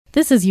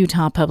This is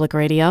Utah Public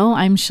Radio.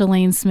 I'm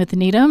Shalane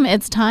Smith-Needham.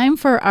 It's time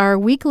for our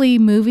weekly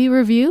movie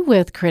review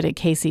with critic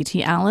Casey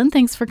T. Allen.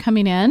 Thanks for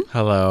coming in.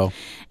 Hello.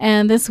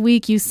 And this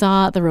week you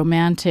saw the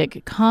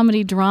romantic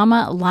comedy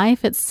drama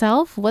Life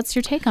Itself. What's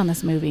your take on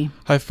this movie?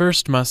 I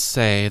first must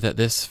say that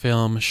this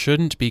film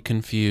shouldn't be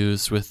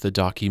confused with the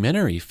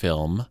documentary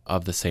film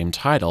of the same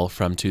title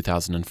from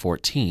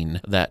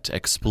 2014 that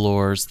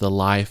explores the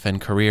life and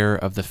career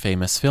of the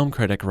famous film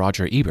critic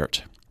Roger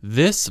Ebert.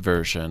 This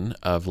version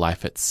of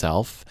Life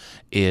Itself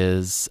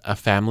is a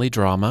family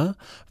drama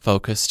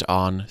focused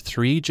on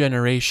 3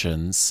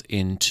 generations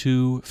in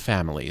 2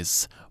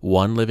 families,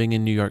 one living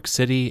in New York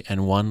City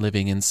and one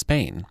living in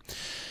Spain.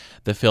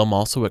 The film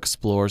also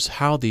explores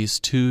how these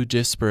 2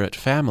 disparate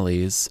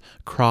families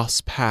cross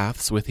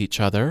paths with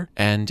each other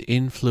and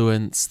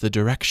influence the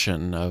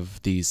direction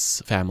of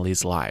these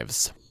families'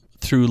 lives.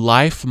 Through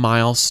life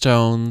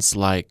milestones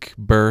like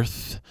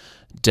birth,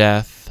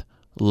 death,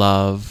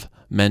 love,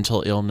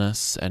 mental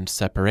illness, and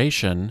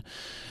separation,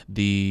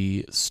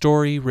 the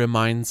story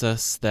reminds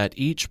us that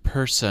each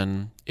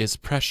person is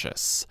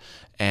precious,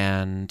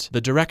 and the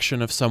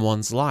direction of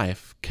someone's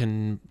life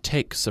can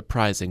take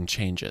surprising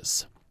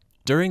changes.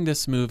 During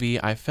this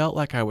movie, I felt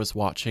like I was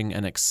watching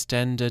an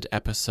extended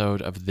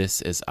episode of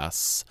This Is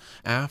Us.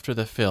 After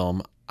the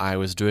film, I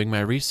was doing my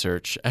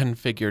research and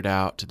figured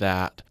out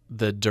that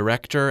the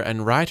director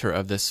and writer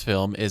of this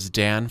film is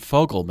Dan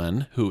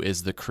Fogelman, who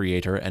is the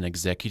creator and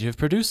executive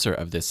producer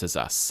of This Is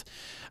Us.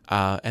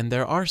 And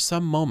there are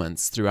some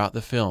moments throughout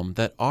the film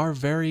that are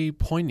very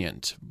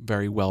poignant,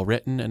 very well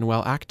written and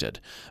well acted.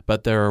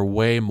 But there are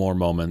way more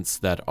moments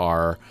that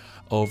are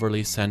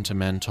overly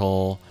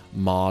sentimental,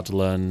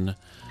 maudlin,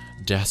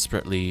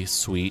 desperately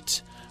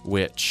sweet,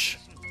 which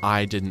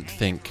I didn't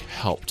think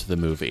helped the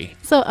movie.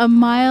 So a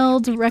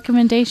mild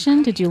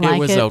recommendation? Did you like it? It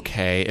was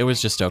okay. It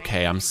was just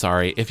okay. I'm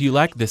sorry. If you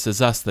like This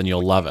Is Us, then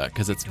you'll love it,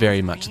 because it's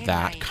very much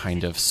that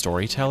kind of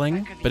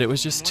storytelling. But it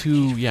was just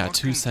too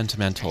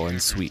sentimental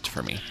and sweet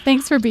for me.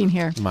 Thanks for being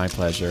here. My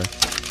pleasure.